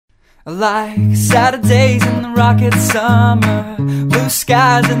Like Saturdays in the rocket summer, blue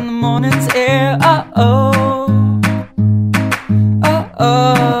skies in the morning's air. Oh,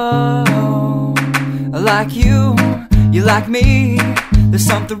 like you like me. There's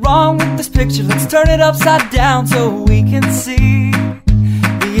something wrong with this picture. Let's turn it upside down so we can see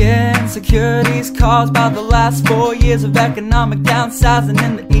the insecurities caused by the last 4 years of economic downsizing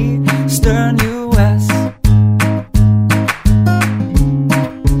in the eastern U.S.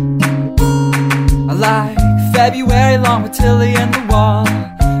 I like February long with Tilly and the wall,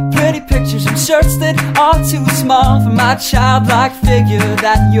 pretty pictures and shirts that are too small for my childlike figure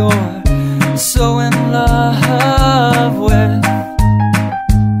that you're so in love with.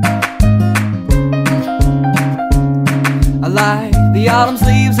 I like the autumn's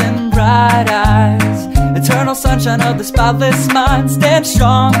leaves and bright eyes, eternal sunshine of the spotless mind. Stand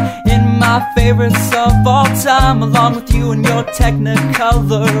strong in my favorites of all time, along with you and your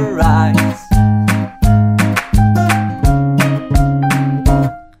technicolor eyes.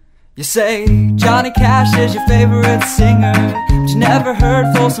 You say Johnny Cash is your favorite singer, but you never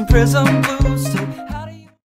heard Folsom Prison Blues.